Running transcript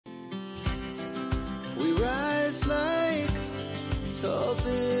just like tall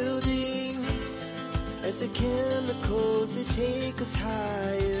buildings, as the chemicals they take us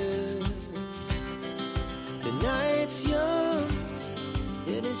higher. The night's young,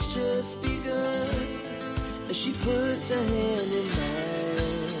 and it's just begun, as she puts her hand in mine.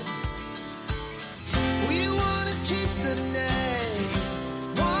 We wanna chase the night,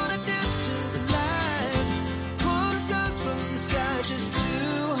 wanna dance to the light, pull stars from the sky, just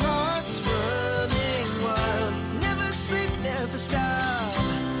two hearts running wild. Never sleep, never stop,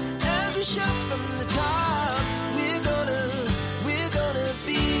 as we shout from the top. We're gonna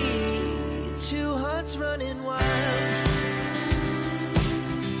be two hearts running wild.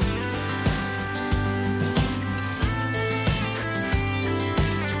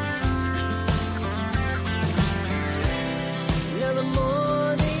 Now the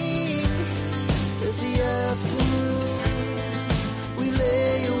morning is the afternoon, we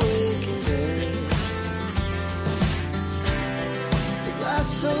lay awake in bed. The glass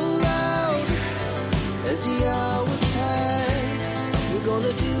so loud as the hours pass, we're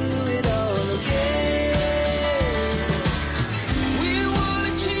gonna do it all again. We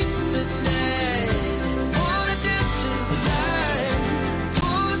wanna chase the night, wanna dance to the light,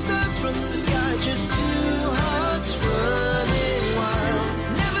 pull stars from the sky, just two hearts running wild.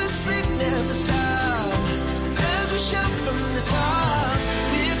 Never sleep, never stop, as we shout from the top.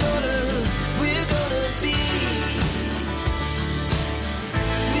 We're gonna be, we're gonna be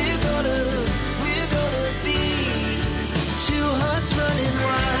two hearts running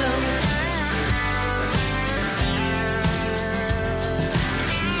wild.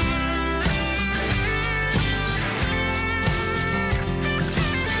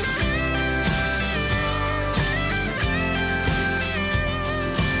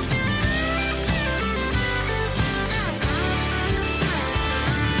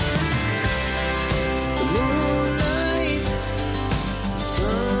 The moonlights,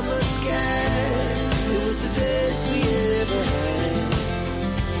 summer sky, it was the best we ever had.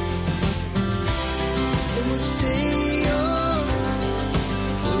 And we'll stay on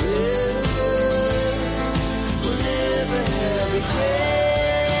forever, we'll never have regrets.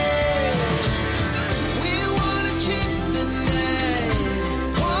 We wanna chase the night,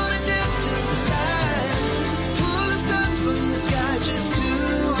 wanna dance to the light, pull the stars from the sky, just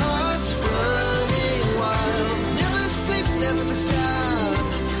two hearts running wild. Never sleep, never stop,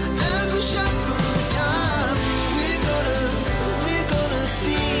 as we shout from the top. We're gonna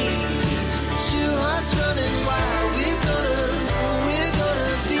be two hearts running wild. We're gonna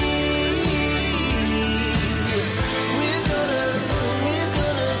be, we're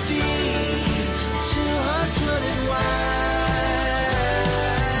gonna be two hearts running wild.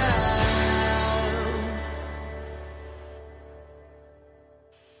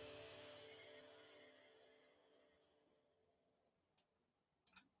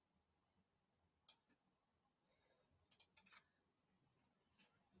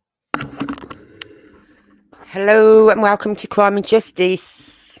 Hello and welcome to Crime and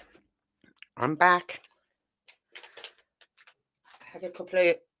Justice. I'm back. I had a couple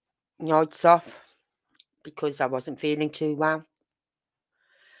of nights off because I wasn't feeling too well.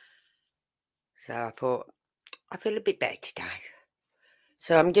 So I thought, I feel a bit better today.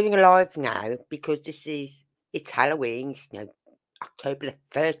 So I'm doing a live now because it's Halloween, it's October the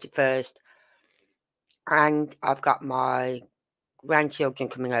 31st. And I've got my grandchildren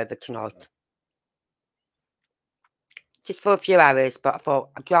coming over tonight. Just for a few hours, but I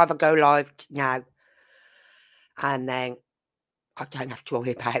thought I'd rather go live now. And then I don't have to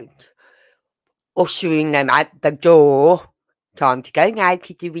worry about ushering them out the door. Time to go now,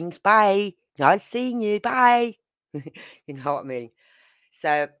 Kitty Wings, bye. Nice seeing you, bye. You know what I mean?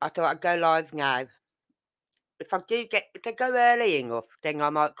 So I thought I'd go live now. If they go early enough, then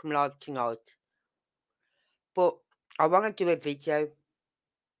I might come live tonight. But I want to do a video.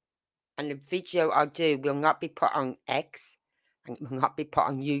 And the video I do will not be put on X. And it will not be put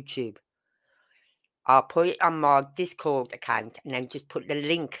on YouTube. I'll put it on my Discord account and then just put the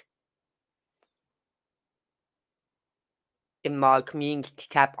link in my community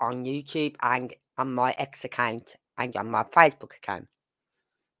tab on YouTube and on my X account and on my Facebook account.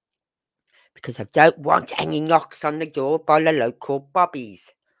 Because I don't want any knocks on the door by the local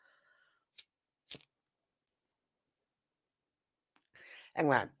bobbies.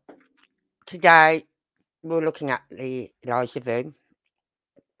 Anyway, today we're looking at the elijahvue,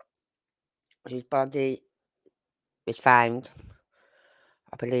 whose body was found,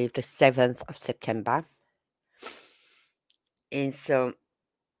 I believe, the 7th of September in some,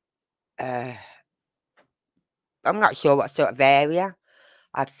 I'm not sure what sort of area.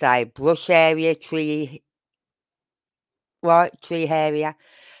 I'd say brush area, tree right, tree area,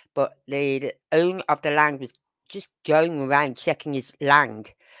 but the owner of the land was just going around checking his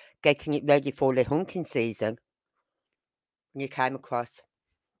land, getting it ready for the hunting season, and you came across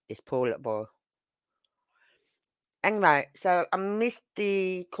this poor little boy. Anyway, so I missed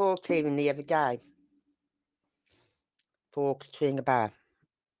the court hearing the other day for Katrina Baur.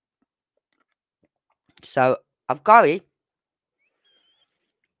 So I've got it.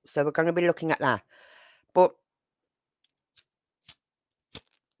 So we're going to be looking at that. But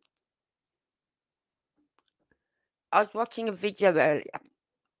I was watching a video earlier.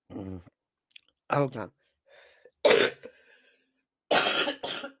 Hold on.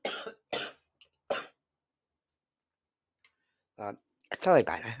 Sorry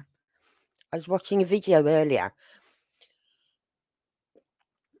about that. I was watching a video earlier,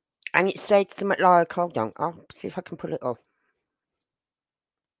 and it said something like, hold on, I'll see if I can pull it up.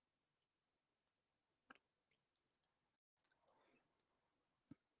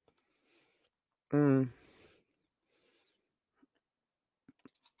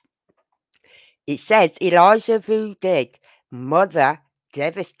 It says elijahvue dead, mother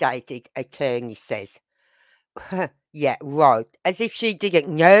devastated, attorney says. Yeah, right. As if she didn't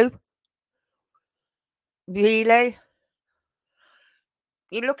know. Really?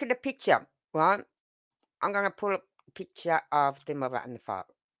 You look at the picture, right? I'm going to pull up a picture of the mother and the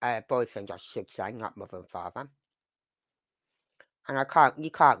father. Boyfriend, I should say, not mother and father. And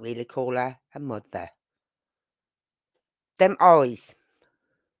you can't really call her a mother. Them eyes,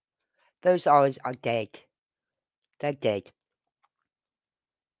 those eyes are dead. They're dead.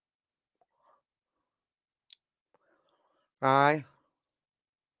 Right?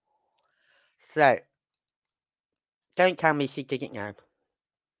 So, don't tell me she didn't know.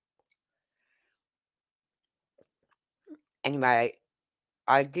 Anyway,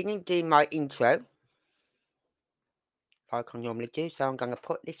 I didn't do my intro like I normally do, so I'm going to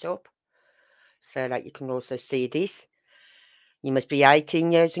put this up so that you can also see this. You must be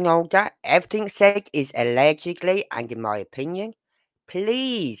 18 years and older. Everything said is allegedly, and in my opinion,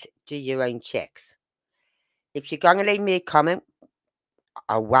 please do your own checks. If you're going to leave me a comment,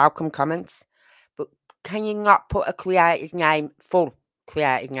 I welcome comments, but can you not put a creator's name, full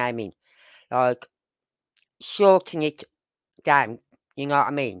creator's name in? Like, shorten it down, you know what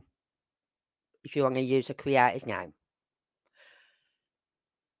I mean? If you want to use a creator's name.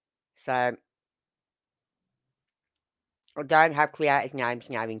 So, I don't have creators' names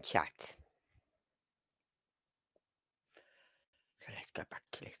now in chat. So let's go back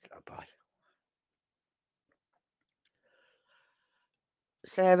to this little boy.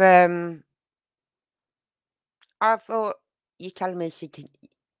 So, I thought you telling me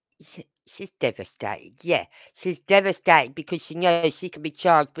she's devastated. Yeah, she's devastated because she knows she can be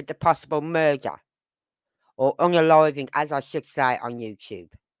charged with the possible murder or unaliving, as I should say, on YouTube.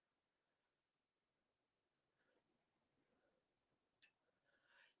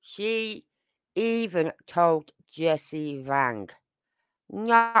 She even told jessevang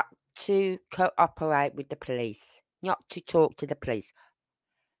not to cooperate with the police, not to talk to the police.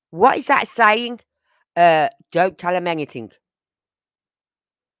 What is that saying? Don't tell him anything.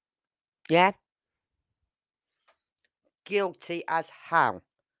 Yeah? Guilty as hell.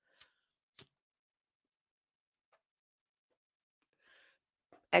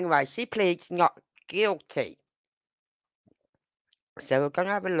 Anyway, she pleads not guilty. So we're going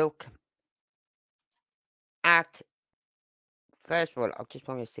to have a look at, first of all, I just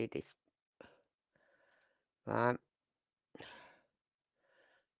want to see this. Right.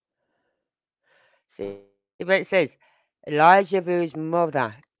 See what it says. Elijahvue's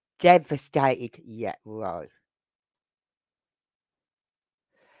mother devastated. Yeah, right.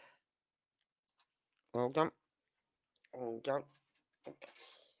 Hold on. Hold on.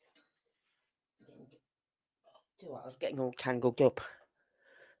 I was getting all tangled up.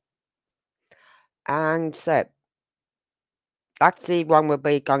 And so, that's the one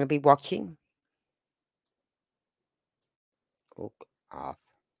we're going to be watching. Oh, off.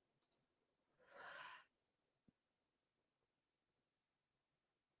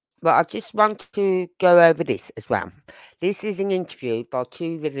 But I just want to go over this as well. This is an interview by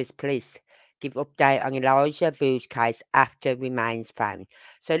Two Rivers Police. Give update on elijahvue's case after remains found.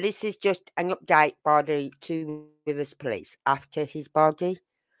 So this is just an update by the Two Rivers Police after his body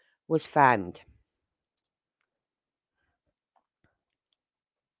was found.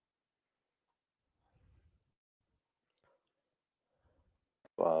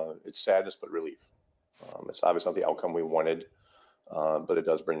 It's sadness but relief. It's obviously not the outcome we wanted, but it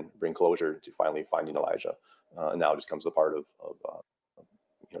does bring closure to finally finding Elijah. And now it just comes the part of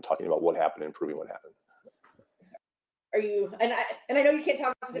talking about what happened and proving what happened. are you, and I know you can't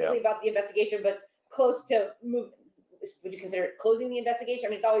talk specifically about the investigation, but close to would you consider it closing the investigation? I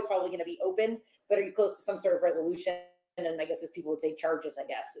mean, it's always probably going to be open, but are you close to some sort of resolution? And I guess as people would say, charges, I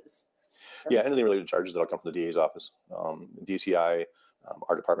guess. Anything related to charges that'll come from the DA's office. DCI,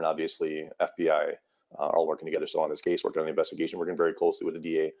 our department, obviously, FBI, are all working together still on this case, working on the investigation, working very closely with the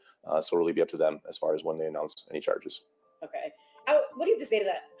DA. So it'll really be up to them as far as when they announce any charges. Okay. What do you have to say to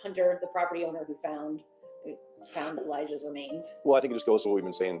that hunter, the property owner who found Elijah's remains? Well, I think it just goes to what we've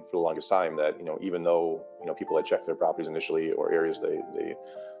been saying for the longest time, that, even though, people had checked their properties initially or areas they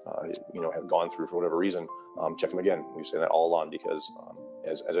have gone through for whatever reason, check them again. We've said that all along because,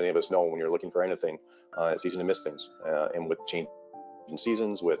 as any of us know, when you're looking for anything, it's easy to miss things. And with change in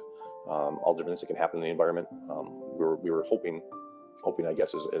seasons, with all the different things that can happen in the environment, we were hoping, I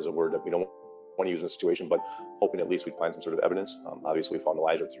guess, is a word that we don't want to use in this situation, but hoping at least we'd find some sort of evidence. Obviously, we found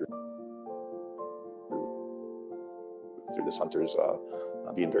Elijah through this hunter's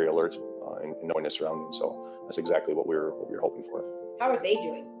being very alert and knowing his surroundings. So that's exactly what we were hoping for. How are they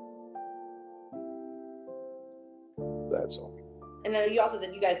doing? So. And then you also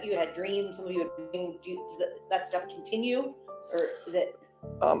said you had dreams. Some of you had dreams. Does that stuff continue, or is it?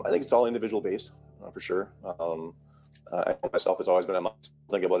 I think it's all individual based, for sure. I myself, it's always been a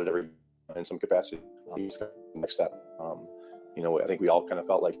think about it in some capacity. Next step. I think we all kind of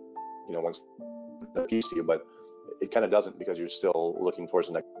felt like, once the piece to you, but it kind of doesn't, because you're still looking towards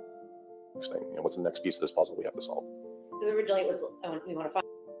the next thing. What's the next piece of this puzzle we have to solve? Because originally it was we want to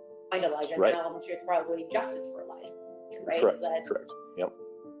find Elijah, and now I'm sure it's probably justice for Elijah, right? Correct. Yep.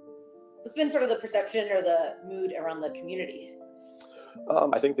 What's been sort of the perception or the mood around the community?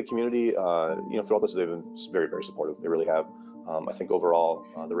 I think the community, throughout this, they've been very, very supportive. They really have. I think overall,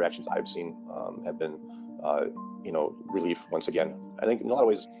 the reactions I've seen have been, relief once again. I think in a lot of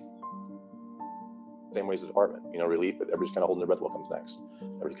ways, same way as the department, relief, but everybody's kind of holding their breath what comes next.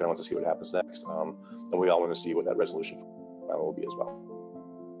 Everybody kind of wants to see what happens next. And we all want to see what that resolution will be as well.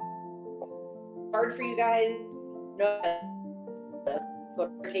 Hard for you guys, the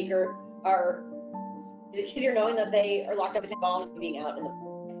taker is it easier knowing that they are locked up in bombs and being out in the...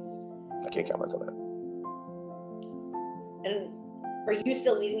 I can't comment on that. And are you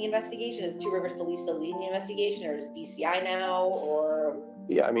still leading the investigation? Is Two Rivers Police still leading the investigation, or is DCI now, or...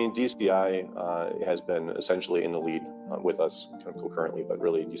 Yeah, I mean, DCI has been essentially in the lead with us kind of concurrently, but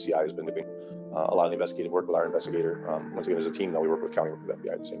really DCI has been doing a lot of the investigative work with our investigator. Once again, as a team, though, we work with county, work with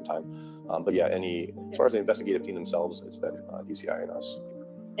FBI at the same time. But yeah, as far as the investigative team themselves, it's been DCI and us.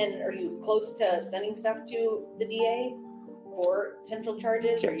 And are you close to sending stuff to the DA for potential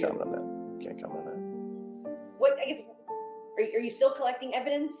charges? Can't comment on that. What, I guess, are you still collecting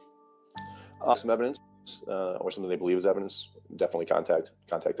evidence? Some evidence, or something they believe is evidence, definitely contact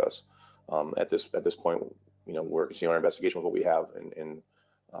us. At this point, we're continuing our investigation with what we have, and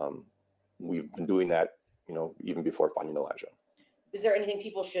we've been doing that, even before finding Elijah. Is there anything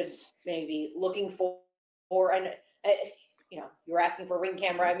people should maybe looking for? And you were asking for a ring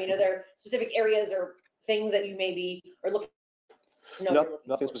camera. I mean, are there specific areas or things that you maybe are looking to know?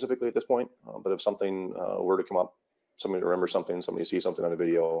 Nothing specifically at this point, but if something were to come up, somebody remembers something, somebody sees something on a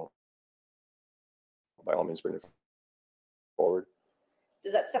video, by all means, bring it forward.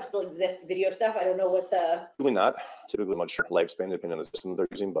 Does that stuff still exist, video stuff? I don't know what the... Typically not. Typically much lifespan, depending on the system they're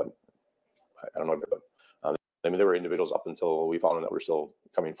using, but I don't know. But there were individuals up until we found them that were still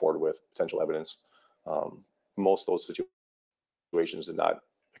coming forward with potential evidence. Most of those situations did not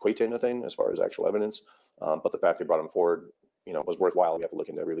equate to anything as far as actual evidence, but the fact they brought them forward, was worthwhile. We have to look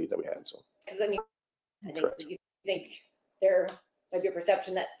into every lead that we had. So, because I think you think there might be a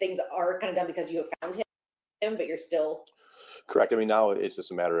perception that things are kind of done because you have found him, but you're still... Correct. I mean, now it's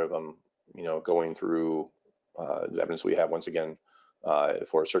just a matter of going through the evidence we have once again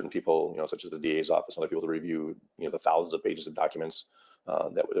for certain people, such as the DA's office, and other people to review, the thousands of pages of documents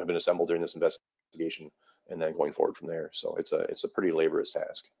that would have been assembled during this investigation, and then going forward from there. So it's a pretty laborious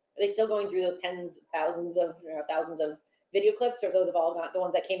task. Are they still going through those thousands of video clips, or those have all got the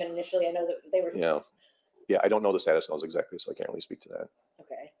ones that came in initially? I know that they were. Yeah. I don't know the status of those exactly, so I can't really speak to that.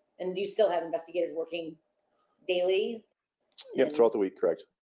 Okay. And do you still have investigators working daily? Yep, throughout the week, correct.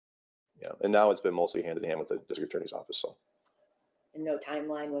 Yeah, and now it's been mostly hand in hand with the district attorney's office. So. And no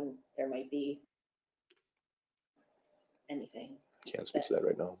timeline when there might be anything. Can't speak to that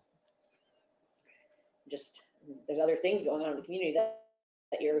right now. Just there's other things going on in the community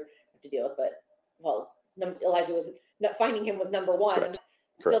that you have to deal with, but Elijah was finding him was number one. Correct.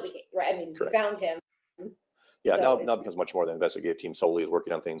 Still, right? I mean, Correct. You found him. Yeah, so now becomes much more. The investigative team solely is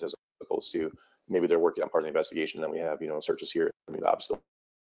working on things as opposed to maybe they're working on part of the investigation. And then we have searches here. I mean, obviously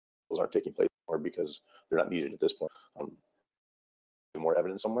aren't taking place anymore because they're not needed at this point. More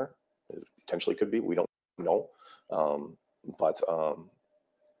evidence somewhere, it potentially could be. We don't know, but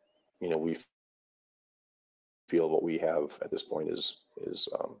we feel what we have at this point is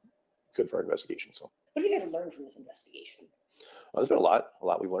good for our investigation. So, what have you guys learned from this investigation? There's been a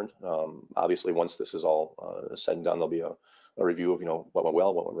lot we've learned. Obviously, once this is all said and done, there'll be a review of what went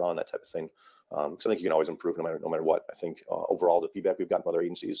well, what went wrong, that type of thing. Because I think you can always improve no matter what. I think overall the feedback we've gotten from other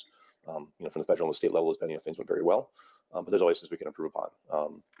agencies, from the federal and the state level, has been things went very well, but there's always things we can improve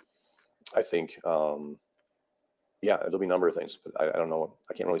upon. I think there'll be a number of things, but I don't know.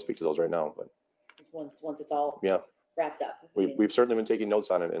 I can't really speak to those right now. But once it's all wrapped up, we've certainly been taking notes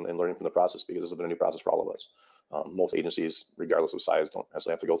on it and learning from the process, because this has been a new process for all of us. Most agencies, regardless of size, don't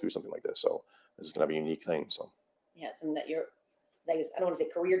necessarily have to go through something like this. So this is going to be a unique thing. So it's something that I don't want to say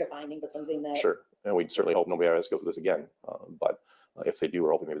career defining, but something that sure. And we certainly hope nobody has to go through this again. But if they do,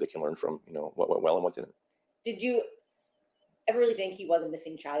 we're hoping maybe they can learn from what went well and what didn't. Did you ever really think he was a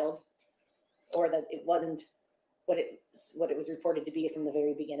missing child, or that it wasn't what it was reported to be from the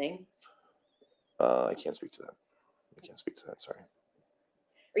very beginning? I can't speak to that. Sorry.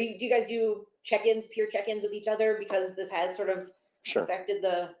 Do you guys do check-ins, peer check-ins with each other, because this has sort of affected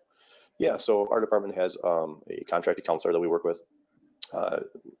the? Yeah. So our department has a contracted counselor that we work with.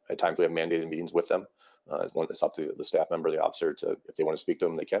 At times we have mandated meetings with them. It's up to the staff member, the officer, if they want to speak to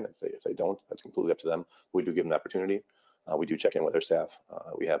them, they can. If they don't, that's completely up to them. We do give them the opportunity. We do check in with their staff.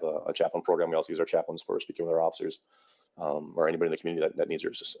 We have a chaplain program. We also use our chaplains for speaking with our officers, or anybody in the community that needs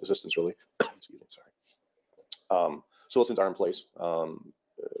their assistance, really. Excuse me, sorry. So those things are in place.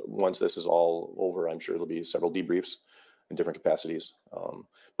 Once this is all over, I'm sure there'll be several debriefs in different capacities.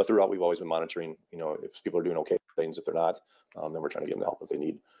 But throughout, we've always been monitoring, if people are doing okay things. If they're not, then we're trying to give them the help that they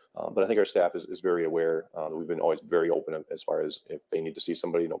need. But I think our staff is very aware. We've been always very open as far as if they need to see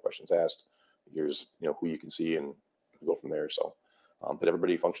somebody, no questions asked. Here's who you can see, and go from there. So, but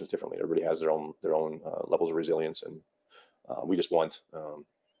everybody functions differently. Everybody has their own levels of resilience, and we just want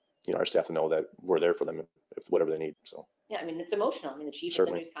our staff to know that we're there for them if whatever they need. So it's emotional. The chief at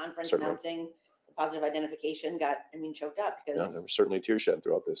the news conference announcing the positive identification got choked up, because there was certainly a tear shed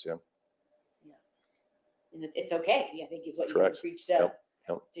throughout this. And it's okay. I think is what correct. You preached to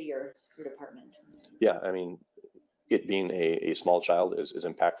your department. Yeah, it being a small child is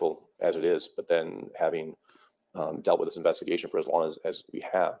impactful as it is, but then having dealt with this investigation for as long as we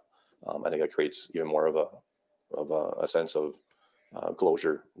have, I think that creates even more of a sense of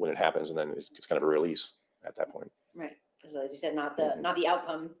closure when it happens, and then it's kind of a release at that point. Right. So as you said, not the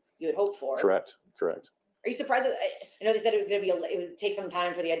outcome you had hoped for. Correct. Are you surprised? I know they said it would take some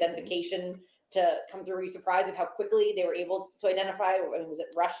time for the identification to come through. Were you surprised at how quickly they were able to identify? Was it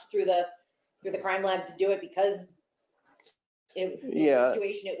rushed through the crime lab to do it because the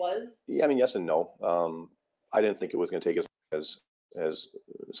situation it was? Yeah, yes and no. I didn't think it was going to take as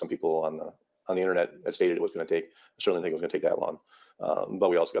some people on the internet had stated it was going to take. I certainly think it was going to take that long. But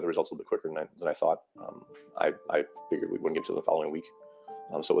we also got the results a little bit quicker than I thought. I figured we wouldn't get to the following week,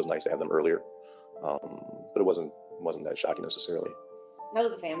 so it was nice to have them earlier. But it wasn't that shocking necessarily. How's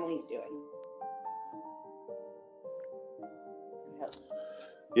the family's doing?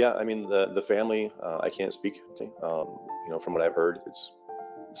 Yeah, the family, I can't speak to. From what I've heard, it's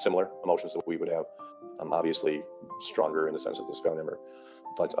similar emotions that we would have. Obviously stronger in the sense of this family member,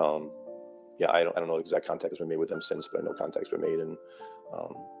 but I don't know exact contact has been made with them since, but I know contact's been made, and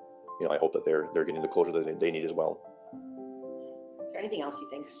I hope that they're getting the closure that they need as well. Is there anything else you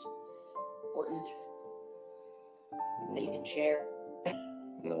think is important that you can share?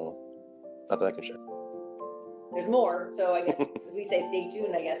 No, not that I can share. There's more, so I guess as we say, stay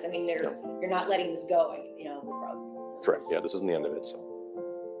tuned. I guess you're not letting this go. Probably. Correct. Yeah, this isn't the end of it. So.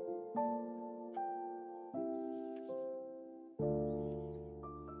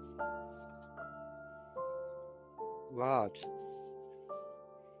 Right.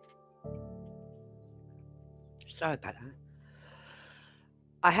 Sorry about that.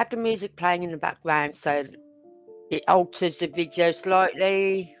 I have the music playing in the background, so it alters the video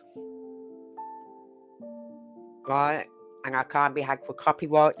slightly. Right, and I can't be had for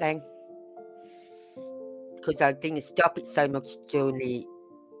copyright then, because I didn't stop it so much during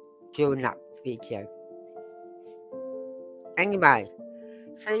that video. Anyway,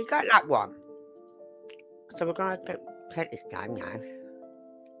 so you got that one. So we're going to play this game now.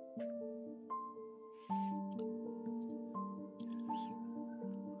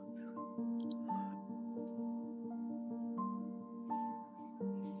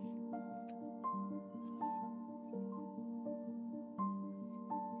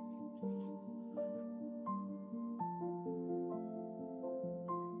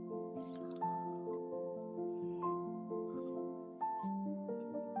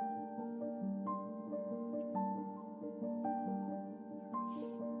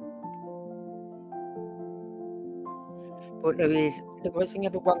 But there was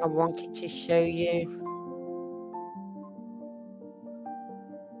another one I wanted to show you.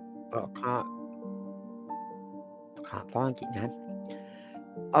 But I can't find it now.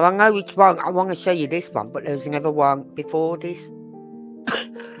 Oh, I know which one. I want to show you this one, but there's another one before this.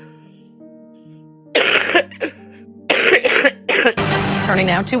 Turning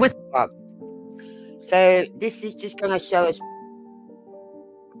now to So this is just going to show us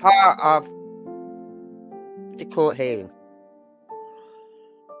part of the court hearing.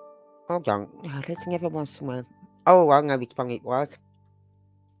 Hold on. Oh, there's another one somewhere. Oh, I know which one it was.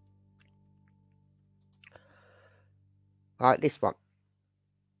 Right, this one.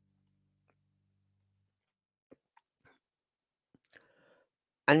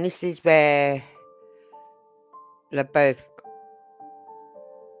 And this is where they're both...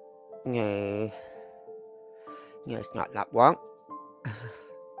 No, it's not that one.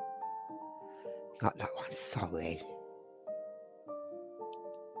 Not that one, sorry.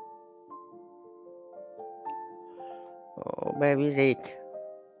 Oh, where is it?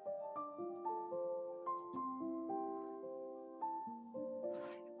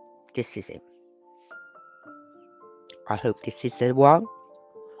 This is it. I hope this is the one.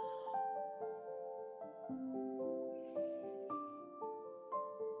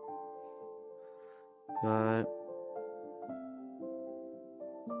 Right.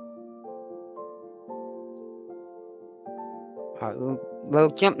 Right, we'll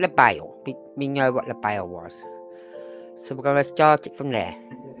jump the bail. We know what the bail was. So we're going to start it from there.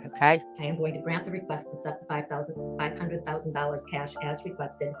 Okay? I am going to grant the request and set the $500,000 cash as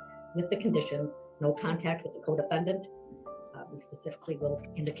requested with the conditions: no contact with the co-defendant. We specifically will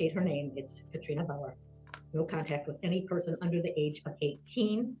indicate her name. It's Katrina Baur. No contact with any person under the age of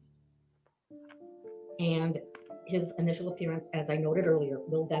 18. And his initial appearance, as I noted earlier,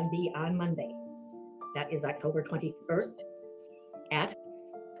 will then be on Monday. That is October 21st at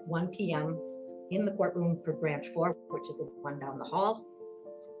 1 p.m. in the courtroom for branch 4, which is the one down the hall.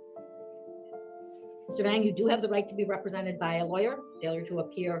 Mr. Vang, you do have the right to be represented by a lawyer. Failure to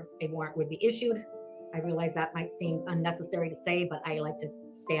appear, a warrant would be issued. I realize that might seem unnecessary to say, but I like to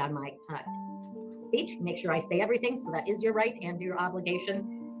stay on my speech, make sure I say everything. So that is your right and your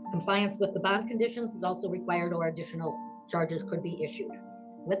obligation. Compliance with the bond conditions is also required, or additional charges could be issued.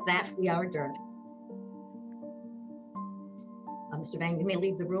 With that, we are adjourned. Mr. Vang, you may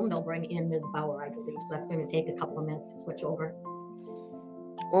leave the room. They'll bring in Ms. Baur, I believe. So that's going to take a couple of minutes to switch over.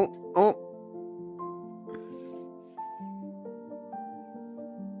 Oh.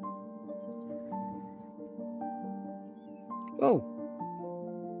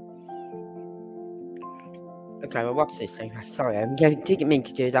 Okay, well, what's this thing? Sorry, I didn't mean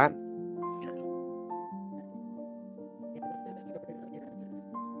to do that.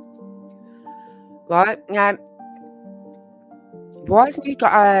 Right, now, why hasn't he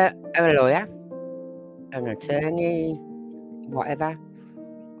got a lawyer? An attorney? Whatever?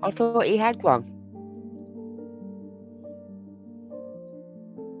 I thought he had one.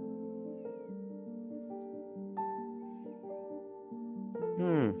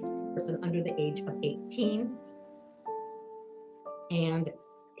 Person under the age of 18. And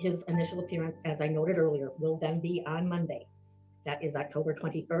his initial appearance, as I noted earlier, will then be on Monday. That is October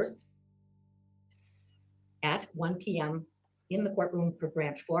 21st at 1 p.m. in the courtroom for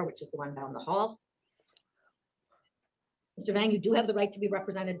branch 4, which is the one down the hall. Mr. Vang, you do have the right to be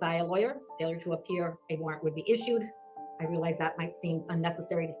represented by a lawyer. Failure to appear, a warrant would be issued. I realize that might seem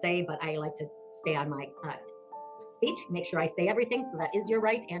unnecessary to say, but I like to stay on my speech, make sure I say everything. So that is your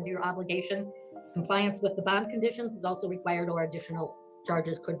right and your obligation. Compliance with the bond conditions is also required, or additional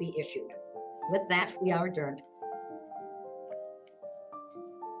charges could be issued. With that, we are adjourned.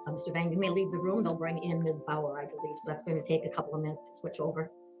 Mr. Vang, you may leave the room. They'll bring in Ms. Baur, I believe. So that's going to take a couple of minutes to switch over.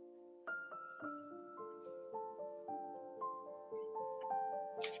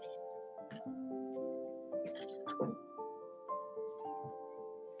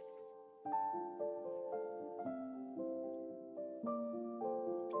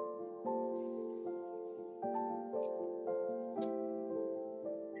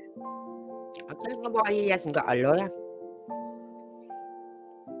 I don't know why he hasn't got a lawyer.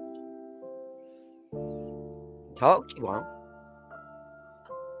 Talk to one.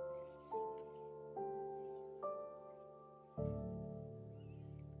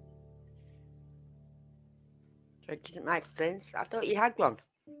 It didn't make sense. I thought he had one.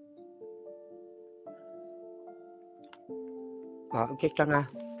 Right, I'm just gonna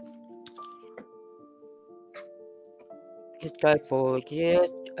go for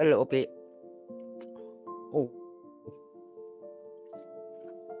just a little bit. Oh.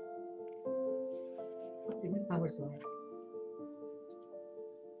 Ms. Baur's lawyer.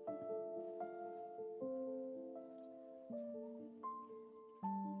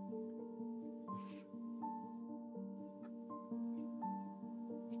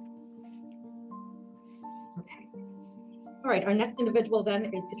 Okay. All right, our next individual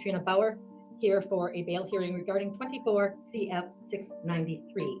then is Katrina Baur, here for a bail hearing regarding 24 CF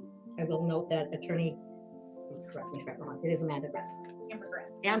 693. I will note that attorney, please correct me if I'm wrong, it is Amanda Gratz.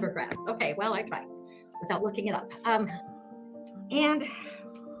 Amber Gratz. Okay, well, I tried without looking it up. And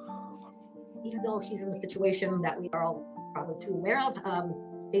even though she's in the situation that we are all probably too aware of,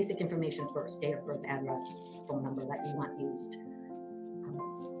 basic information first: date of birth, address, phone number that you want used.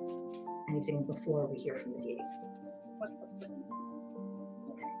 Anything before we hear from the DA? What's the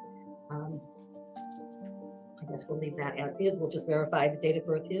okay. I guess we'll leave that as is. We'll just verify the date of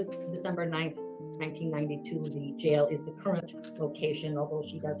birth is December 9th, 1992. The jail is the current location, although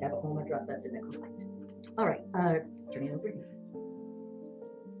she does have a home address that's in the complaint. All right, Attorney O'Brien.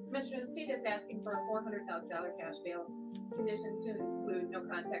 Commissioner, the state is asking for a $400,000 cash bail. Conditions to include no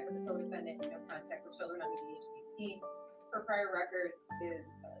contact with the co-defendant, no contact with children under the age of 18. Her prior record is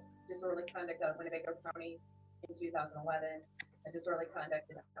disorderly conduct out of Winnebago County in 2011, a disorderly conduct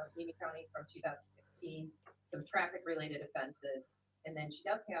in Allegheny County from 2016, some traffic-related offenses, and then she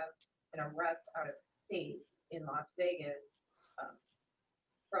does have an arrest out of state in Las Vegas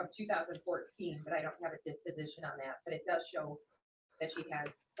from 2014, but I don't have a disposition on that, but it does show that she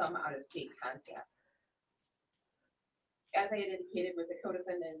has some out-of-state contacts. As I had indicated with the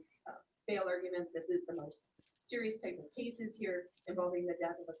co-defendant's bail argument, this is the most serious type of cases here involving the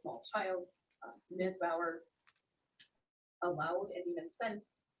death of a small child. Ms. Baur allowed and even sent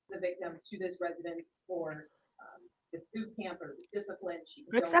the victim to this residence for the boot camp or discipline.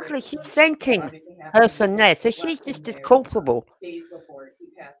 Exactly, she sent him her son there, so she's just as culpable days before he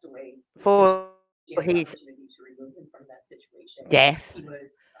passed away for his death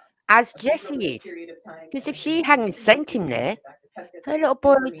as Jessie is. Because if she hadn't sent him there, her little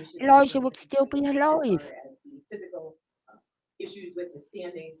boy Elijah would still be alive. Physical issues with the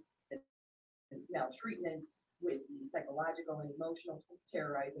standing, the maltreatment, with the psychological and emotional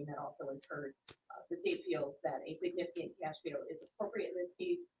terrorizing that also occurred. The state feels that a significant cash bail is appropriate in this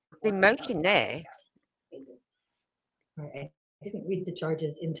case. The emotion there. All right. I didn't read the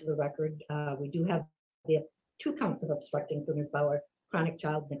charges into the record. We do have the 2 counts of obstructing for Ms. Baur: chronic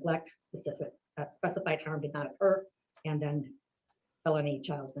child neglect, specified harm did not occur, and then felony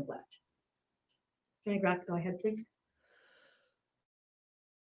child neglect. Attorney Gratz, go ahead, please.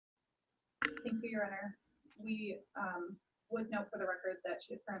 Thank you, Your Honor. We would note for the record that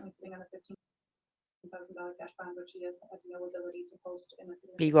she is currently sitting on a $15,000 cash bond, which she has no ability to post in a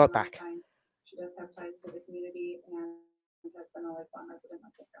significant Be right amount of back. time. She does have ties to the community and has been a lifelong resident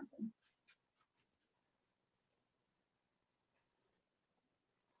of Wisconsin.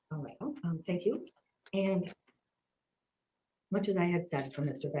 All right, thank you. And much as I had said from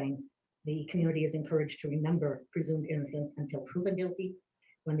Mr. Bang, the community is encouraged to remember presumed innocence until proven guilty.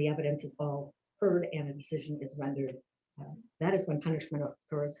 When the evidence is all heard and a decision is rendered, that is when punishment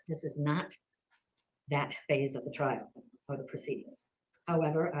occurs. This is not that phase of the trial or the proceedings.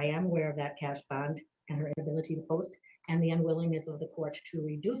 However, I am aware of that cash bond and her inability to post and the unwillingness of the court to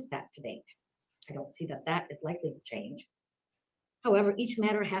reduce that to date. I don't see that that is likely to change. However, each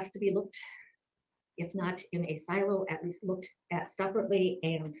matter has to be looked, if not in a silo, at least looked at separately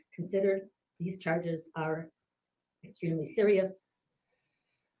and considered. These charges are extremely serious,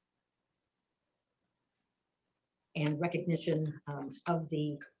 and recognition of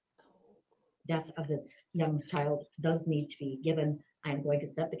the death of this young child does need to be given. I am going to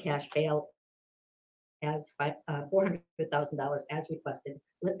set the cash bail as $400,000 as requested,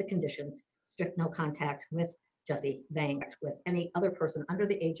 with the conditions: strict no contact with jessevang, with any other person under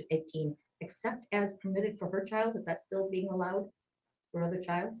the age of 18, except as permitted for her child. Is that still being allowed for other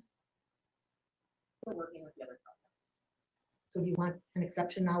child? We're working with the other child. So do you want an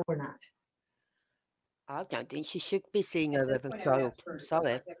exception now or not? I don't think she should be seeing her At this other point, I would child. ask for I'm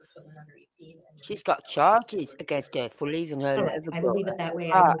sorry. contact with children under 18 and She's got charges against her for leaving her All right, little I will leave it that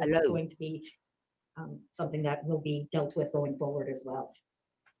way. I know this is going to be something that will be dealt with going forward as well.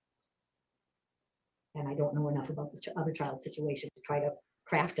 And I don't know enough about this other child situation to try to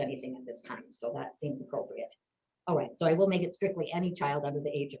craft anything at this time, so that seems appropriate. All right, so I will make it strictly any child under the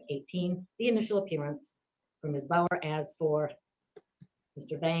age of 18. The initial appearance for Ms. Baur. As for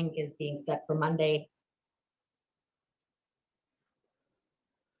Mr. Vang is being set for Monday.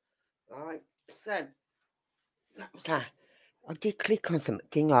 All right, so I did click on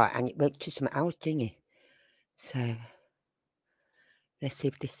something and it went to something else, didn't it? So let's see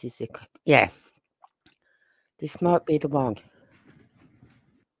if this is it. Yeah, this might be the one.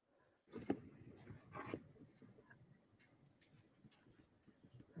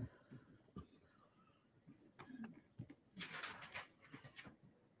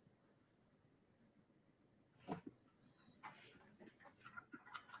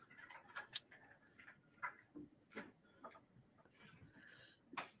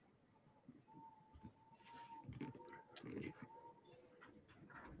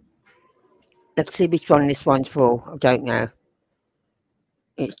 Let's see which one this one's for. I don't know.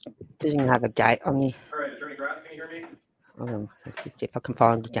 It doesn't have a date on it. All right, Attorney Gratz, can you hear me? Hold on, let's see if I can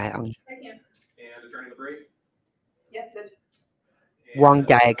find the date on it. I can. And Attorney LaBrie? Yes, Judge. And, 1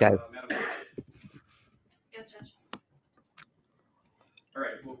 day ago. Madam Clerk? Yes, Judge. All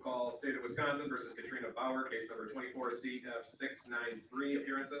right, we'll call State of Wisconsin versus Katrina Baur, case number 24CF693,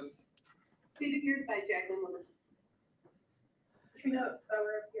 appearances. State appears by Jacqueline Woodland. Katrina Baur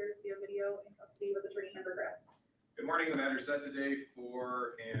appears via video in custody with Attorney Amber Gratz. Good morning. The matter is set today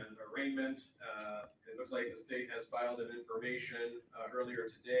for an arraignment. It looks like the state has filed an information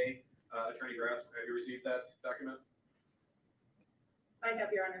earlier today. Attorney Gratz, have you received that document? I have,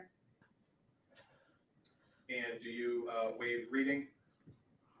 Your Honor. And do you waive reading?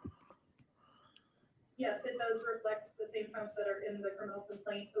 Yes, it does reflect the same counts that are in the criminal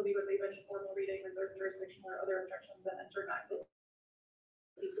complaint, so we would waive any formal reading, reserve jurisdiction, or other objections and enter not guilty,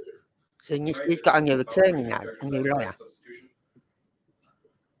 please. So he's got a new attorney now, a new lawyer.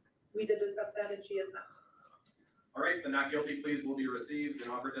 We did discuss that, and she is not. All right, the not guilty pleas will be received.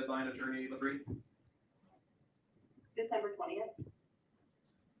 An offer deadline, Attorney LaBrie? December 20th.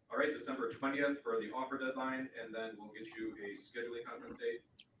 All right, December 20th for the offer deadline, and then we'll get you a scheduling conference date.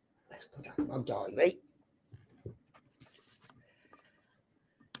 Let's put that in my diary.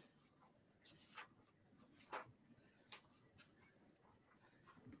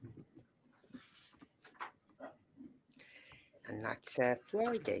 And that's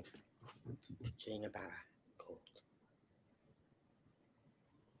Friday. Katrina Baur court.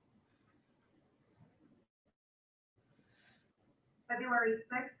 February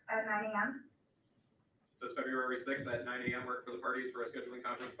 6th at 9 a.m. Does February 6th at 9 a.m. work for the parties for a scheduling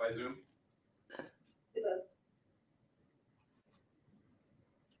conference by Zoom? It does.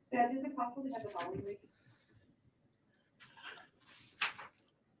 Dad, is it possible to have the following week?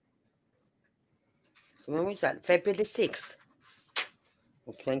 When was that? February the 6th?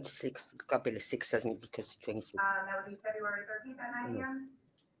 Or 26th? It's got to be the 6th, hasn't it? Because it's 26th. That would be February 13th at 9 a.m.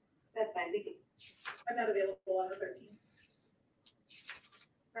 That's fine, thank you. I'm not available on the 13th.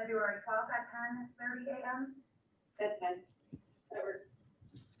 February 12th at 10:30 a.m. That's fine. That works.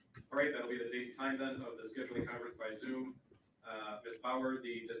 All right, that'll be the date and time then of the scheduling conference by Zoom. Ms. Baur,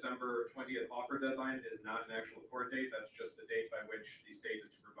 the December 20th offer deadline is not an actual court date. That's just the date by which the state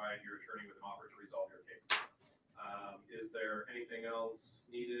is to provide your attorney with an offer to resolve your case. Is there anything else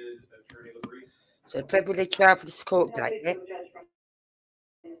needed, Attorney LaBrie? So February 12th is court date, yeah?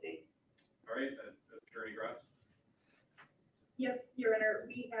 All right, Attorney Gratz? Yes, Your Honor,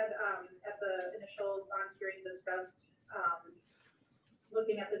 we had, at the initial bond hearing discussed,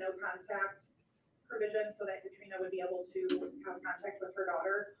 looking at the no contact provision so that Katrina would be able to have contact with her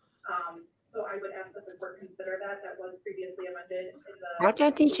daughter. So I would ask that the court consider that. That was previously amended in the. I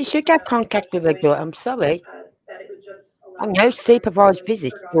don't think she should have contact with her daughter. I'm sorry. That it would just. I know supervised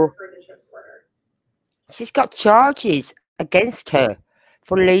visits, but she's got charges against her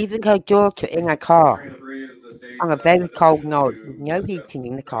for leaving her daughter in a car Attorney LaBrie, is the state, on a very cold in a night position with no to heating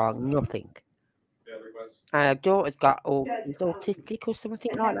in the car, nothing. Yeah, request. And her daughter's got is autistic or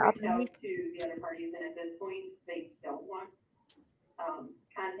something like that, I believe. To the other parties, and at this point, they don't want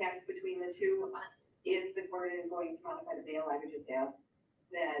contact between the two. If the court is going to modify the bail, I would just ask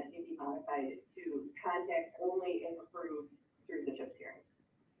that it be modified to contact only if approved through the CHIPS hearing.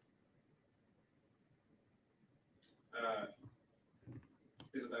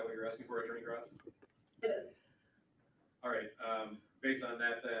 Isn't that what you're asking for, Attorney Gratz? It is. All right, based on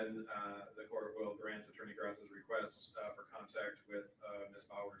that, then, the court will grant Attorney Gratz's request for contact with Ms.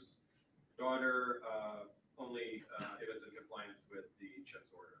 Baur's daughter, only if it's in compliance with the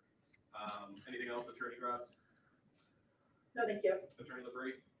CHIPS order. Anything else, Attorney Gratz? No, thank you. Attorney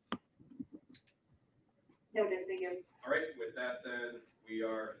LaBrie? No, just thank you. All right, with that, then, we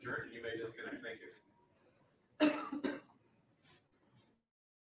are adjourned. You may disconnect. Thank you.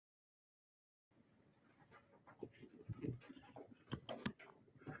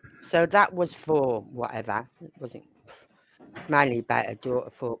 So that was for whatever, it wasn't mainly about her daughter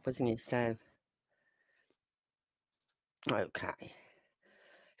for, wasn't it? So, okay.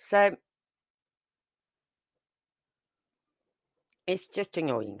 So, it's just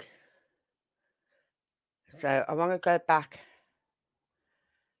annoying. So, I want to go back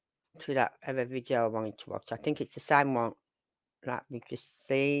to that other video I wanted to watch. I think it's the same one that we've just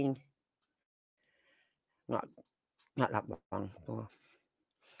seen. Not that one, but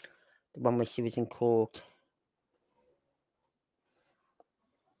the one where she was in court.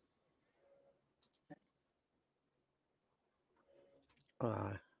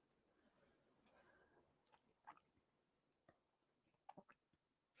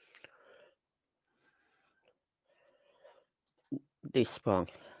 this one.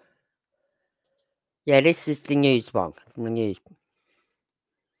 Yeah, this is the news one from the news.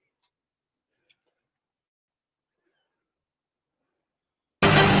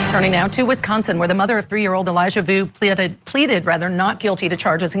 Turning now to Wisconsin, where the mother of 3-year-old elijahvue pleaded not guilty to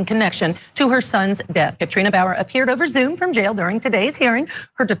charges in connection to her son's death. Katrina Baur appeared over Zoom from jail during today's hearing.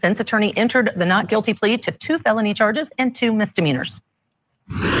 Her defense attorney entered the not guilty plea to 2 felony charges and 2 misdemeanors.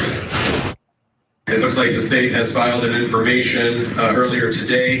 It looks like the state has filed an information earlier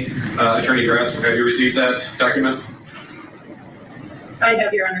today. Attorney Grass, have you received that document? I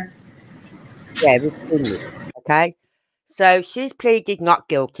have, Your Honor. Yeah, we've seen it. Okay. So she's pleaded not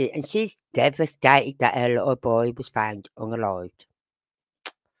guilty and she's devastated that her little boy was found unalived.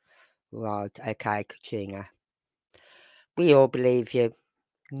 Right, okay, Katrina. We all believe you.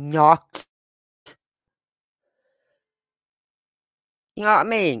 Not. You know what I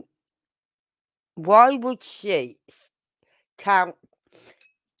mean? Why would she tell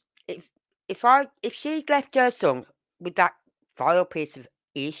if she left her son with that vile piece of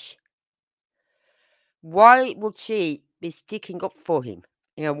ish, why would she be sticking up for him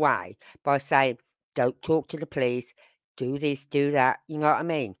in a way by saying, don't talk to the police, do this, do that, you know what I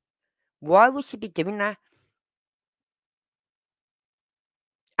mean? Why would she be doing that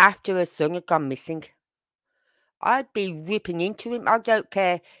after her son had gone missing? I'd be ripping into him. I don't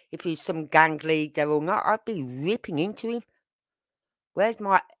care if he's some gang leader or not. I'd be ripping into him. Where's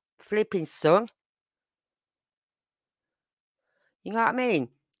my flipping son? You know what I mean?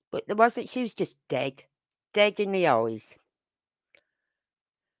 But there wasn't. She was just dead. Dead in the eyes.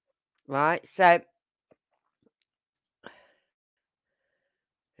 Right? So,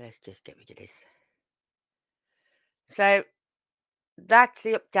 let's just get rid of this. So, that's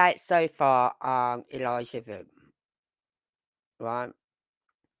the update so far on elijahvue. Right?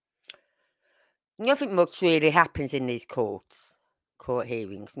 Nothing much really happens in these court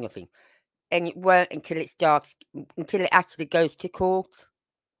hearings. Nothing. And it won't until it actually goes to court.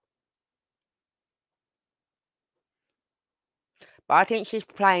 But I think she's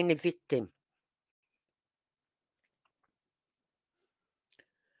playing the victim.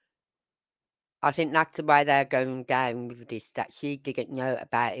 I think that's the way they're going down with this, that she didn't know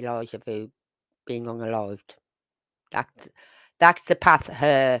about elijahvue being unalived. That's the path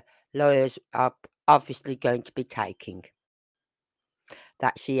her lawyers are obviously going to be taking.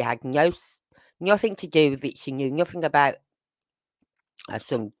 That she had nothing to do with it. She knew nothing about her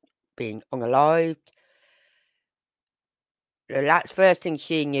son being unalived. The last first thing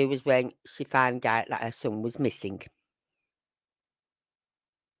she knew was when she found out that her son was missing.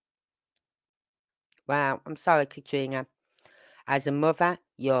 Well, I'm sorry, Katrina. As a mother,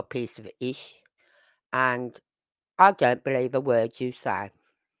 you're a piece of ish. And I don't believe a word you say.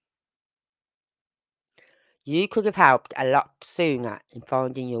 You could have helped a lot sooner in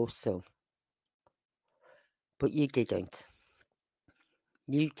finding your son. But you didn't.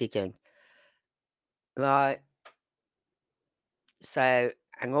 You didn't. Right. So,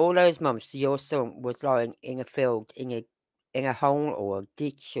 and all those months, your son was lying in a field, in a hole or a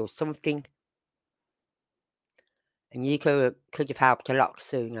ditch or something. And you could have helped a lot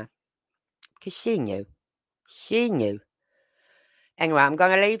sooner. Because she knew. She knew. Anyway, I'm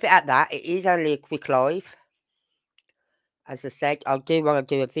going to leave it at that. It is only a quick live. As I said, I do want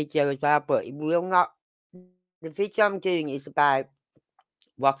to do a video as well, but it will not. The video I'm doing is about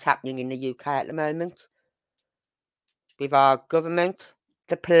what's happening in the UK at the moment with our government,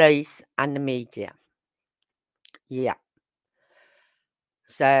 the police, and the media. Yeah.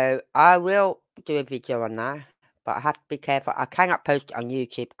 So I will do a video on that, but I have to be careful. I cannot post it on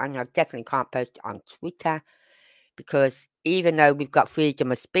YouTube, and I definitely can't post it on Twitter, because even though we've got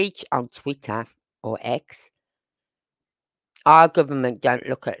freedom of speech on Twitter or X, our government doesn't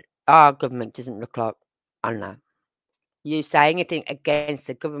look like, I don't know. You say anything against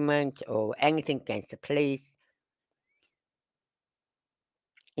the government or anything against the police,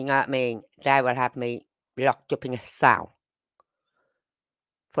 you know what I mean? They will have me locked up in a cell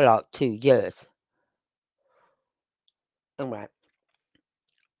for like 2 years. Alright.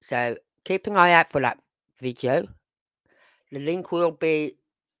 So keep an eye out for that video. The link will be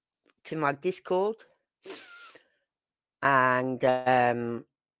to my Discord. And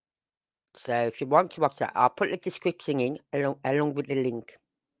so if you want to watch that, I'll put the description in along with the link.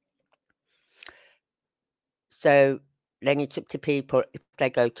 So then it's up to people if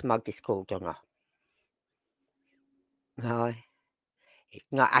they go to my Discord or not. No, it's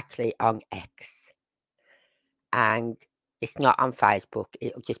not actually on X. And it's not on Facebook.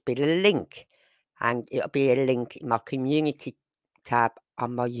 It'll just be the link. And it'll be a link in my community tab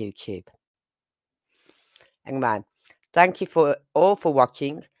on my YouTube. Anyway, Thank you for all for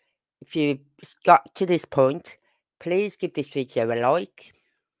watching. If you got to this point, please give this video a like.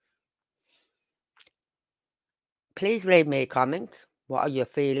 Please leave me a comment. What are your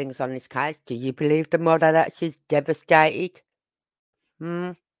feelings on this case? Do you believe the mother that she's devastated?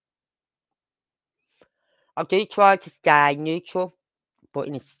 I do try to stay neutral, but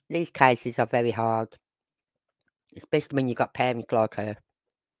in these cases are very hard, especially when you've got parents like her.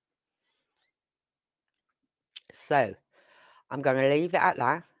 So, I'm going to leave it at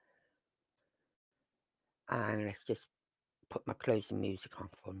that. And let's just put my closing music on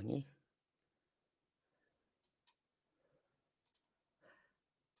for a minute.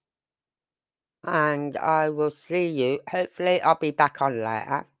 And I will see you. Hopefully, I'll be back on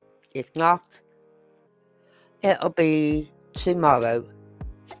later. If not, it'll be tomorrow.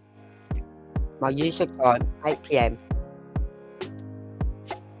 My usual time, 8 PM.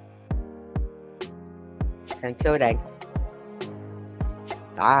 So until then,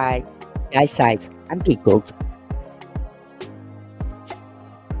 bye. Stay safe and be good.